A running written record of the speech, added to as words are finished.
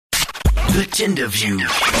The Tinderview.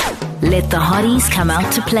 Let the hotties come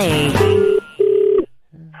out to play.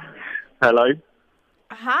 Hello.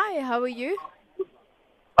 Hi, how are you?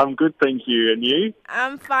 I'm good, thank you. And you?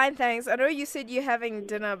 I'm fine, thanks. I know you said you're having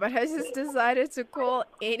dinner, but I just decided to call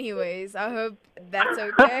anyways. I hope that's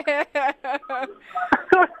okay.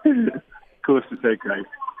 Of course it's okay.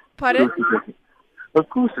 Pardon? Of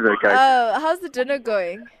course it's okay. Oh, how's the dinner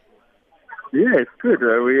going? Yeah, it's good.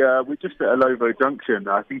 We're just at a Lovo Junction.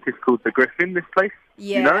 I think it's called the Griffin, this place.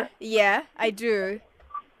 Yeah, You know it? yeah, I do.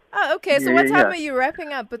 Oh, okay. So Yeah, what time yeah. are you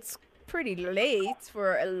wrapping up? It's pretty late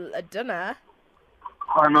for a dinner.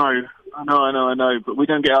 I know. But we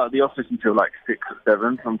don't get out of the office until like 6 or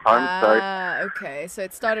 7 sometimes. Ah, okay. So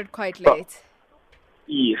it started quite But- late.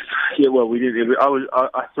 Yes. Yeah, well, we did.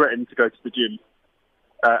 I threatened to go to the gym.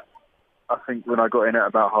 I think when I got in at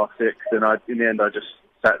about 6:30, and in the end I just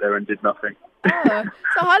sat there and did nothing. Oh,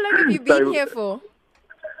 so how long have you been So- here for?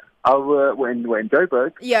 We're in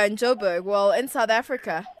Joburg. Yeah, in Joburg. Well, in South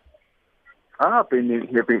Africa. I've been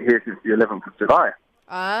here since the 11th of July.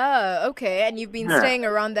 Ah, okay. And you've been Yeah. staying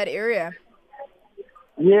around that area.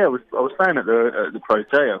 Yeah, I was staying at the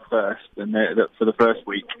Protea first, and for the first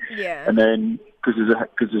week, Yeah. and then because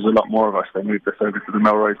there's a lot more of us, they moved us over to the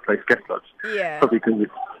Melrose Place guest lodge. Yeah. Probably because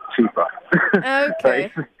it's cheaper.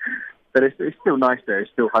 Okay. but it's still nice there.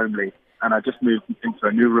 It's still homely, and I just moved into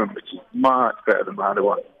a new room, which is much better than my other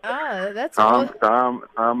one. Ah, that's So awesome.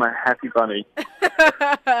 I'm a happy bunny.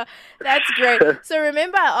 That's great. So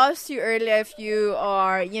remember I asked you earlier if you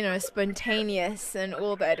are, spontaneous and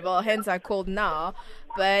all that. Well, hence I called now.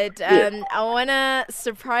 But I want to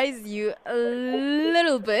surprise you a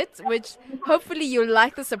little bit, which hopefully you'll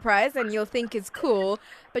like the surprise and you'll think it's cool.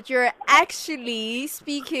 But you're actually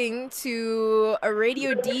speaking to a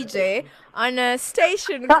radio DJ on a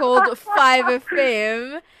station called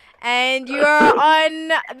 5FM. And you are on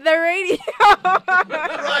the radio.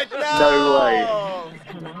 Right now. No way.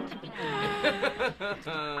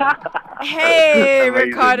 Hey, Amazing.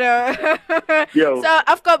 Ricardo. Yo. So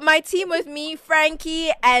I've got my team with me,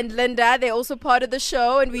 Frankie and Linda. They're also part of the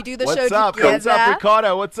show, and we do the show What's up? together. What's up,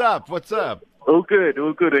 Ricardo? What's up? What's up? All good,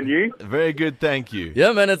 and you? Very good, thank you.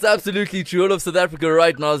 Yeah, man, it's absolutely true. All of South Africa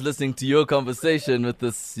right now is listening to your conversation with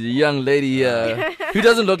this young lady here who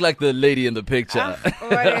doesn't look like the lady in the picture.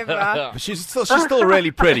 Whatever. But she's still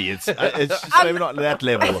really pretty. It's maybe not that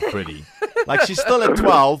level of pretty. Like she's still at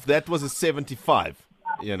 12. That was a 75.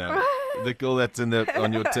 You know, the girl that's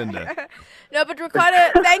on your Tinder. No, but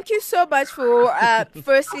Ricardo, thank you so much for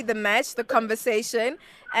firstly the match, the conversation,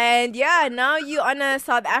 and yeah, now you're on a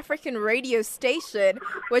South African radio station,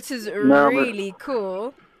 which is No, but- really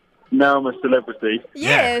cool. Now I'm a celebrity.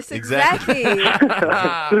 Yes, exactly.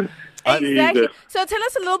 exactly. Exactly. Jesus. So tell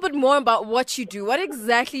us a little bit more about what you do. What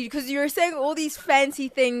exactly, because you're saying all these fancy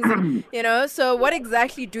things, so what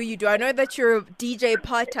exactly do you do? I know that you're a DJ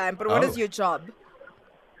part-time, but what is your job?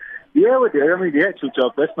 Yeah, the actual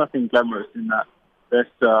job, there's nothing glamorous in that. That's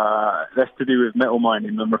to do with metal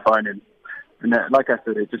mining and refining. And that, like I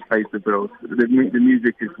said, it just pays the bills. The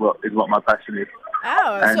music is what my passion is.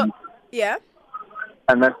 Oh, And- yeah.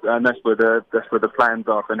 And that's where the plans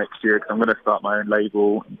are for next year, because I'm going to start my own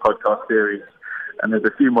label and podcast series, and there's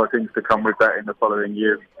a few more things to come with that in the following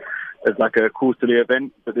years. There's like a quarterly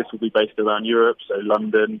event, but this will be based around Europe, so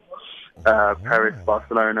London, Paris,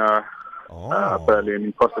 Barcelona,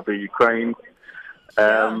 Berlin, possibly Ukraine.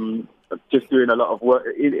 Just doing a lot of work.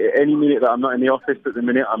 Any minute that I'm not in the office at the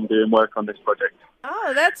minute, I'm doing work on this project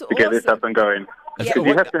Oh, that's to get this awesome. up and going. Yeah. Because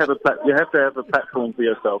you have to have a platform for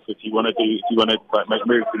yourself if you want to like, make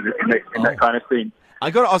moves in that kind of scene.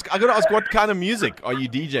 I gotta ask, what kind of music are you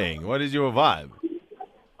DJing? What is your vibe?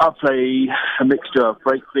 I play a mixture of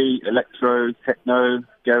breakbeat, electro, techno,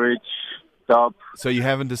 garage, dub. So you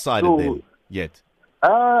haven't decided Ooh. then yet? No.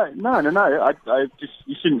 I just,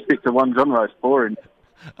 you shouldn't stick to one genre. It's boring.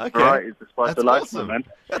 Okay, Variety is the spice that's of life, awesome. man.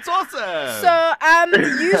 That's awesome.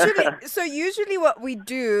 Usually what we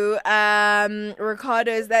do,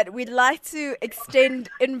 Ricardo, is that we'd like to extend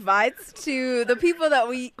invites to the people that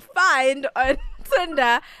we find on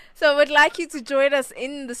Tinder. So we'd like you to join us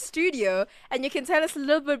in the studio, and you can tell us a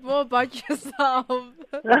little bit more about yourself. Are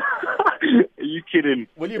you kidding?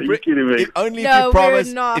 Will Are you kidding me? Only No, if you promise.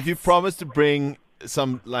 we're not. If you promise to bring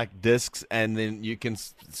some like discs, and then you can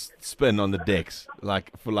spin on the decks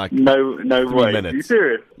for No 3 way. minutes. Are you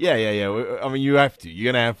serious? Yeah. I mean, you have to.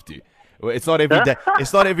 You're gonna have to. Well, it's not every day.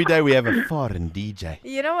 It's not every day we have a foreign DJ.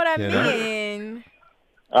 You know what I You know? mean?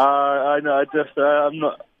 I know. I'm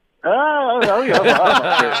not. I'm up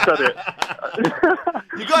for it. Shut it.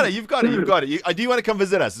 You've got it. Do you want to come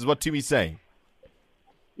visit us? Is what Tumi's saying.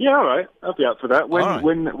 Yeah, all right. I'll be up for that. When All right.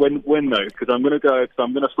 when though? Because I'm going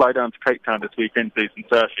to fly down to Cape Town this weekend to do some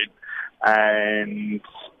surfing, and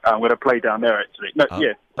I'm going to play down there actually. No,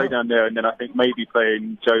 play down there, and then I think maybe play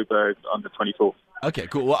in Joburg on the 24th. Okay,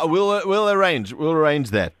 cool. Well, we'll arrange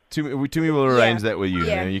that. Tumi will arrange that with you.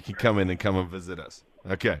 Yeah. You can come in and visit us.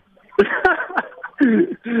 Okay.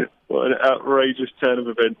 What an outrageous turn of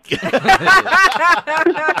events.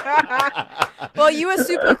 Well, you were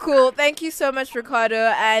super cool. Thank you so much, Ricardo.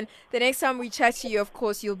 And the next time we chat to you, of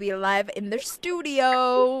course, you'll be live in the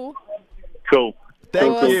studio. Cool.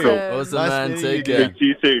 Thank you. Awesome, Nice man. meeting Take you care. again. See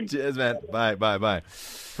you soon. Cheers, man. Bye.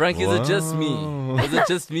 Frank, is it just me? Is it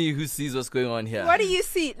just me who sees what's going on here? What do you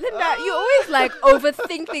see? Linda, you always like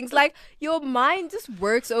overthink things. Like your mind just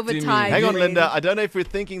works over Do you mean- time. Hang on, really. Linda. I don't know if we're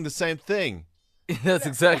thinking the same thing. That's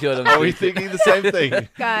exactly what I'm Are we thinking. thinking the same thing?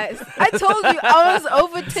 Guys, I told you I was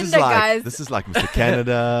over Tinder, guys. This is like Mr.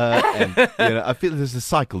 Canada, and I feel there's a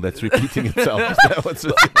cycle that's repeating itself. Is that what's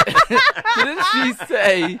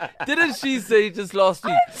Didn't she say just last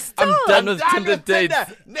week, I'm done with Tinder dates?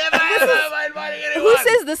 Never am I inviting anyone. Who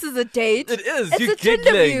says this is a date? It is. It's You're a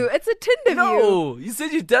giggling. Tinderview. It's a Tinderview. No, you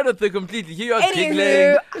said you're done with it completely. Here you are Anywho,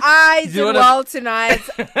 giggling. I You did wanna- well tonight.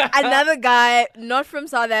 Another guy, not from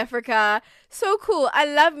South Africa. So cool. I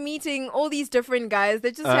love meeting all these different guys.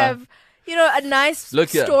 They just have, a nice Look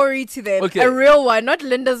here. story to them. Okay. A real one, not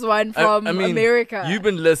Linda's one from I mean, America. You've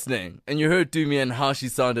been listening, and you heard Tumi and how she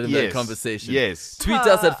sounded in that Yes, conversation. yes. Tweet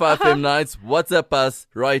us at 5FM Nights. WhatsApp us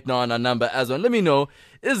right now on our number as well. Let me know,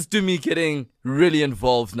 is Tumi getting really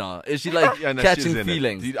involved now? Is she like Yeah, no, she's catching in it.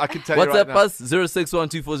 feelings? Dude, I can tell you WhatsApp right now. us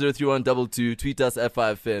 06124031122. Tweet us at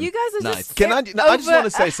 5FM You guys are Nights. just Can I? No, I just want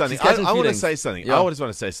to say something. She's catching I want to feelings. say something. Yeah. I just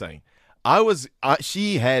want to say something.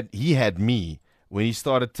 He had me when he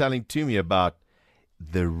started telling Tumi about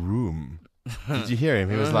the room. Did you hear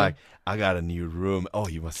him? He was like, I got a new room. Oh,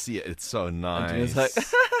 you must see it. It's so nice. He was like,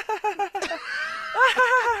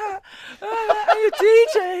 are you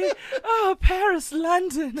DJ? Oh, Paris,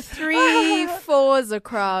 London. 3 4's a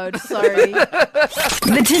crowd. Sorry.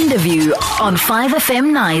 The Tinderview on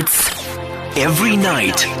 5FM Nights. Every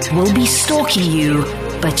night. We'll be stalking you,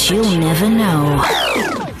 but you'll never know.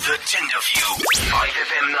 The Tinderview.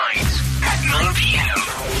 5FM nights at 9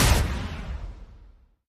 p.m.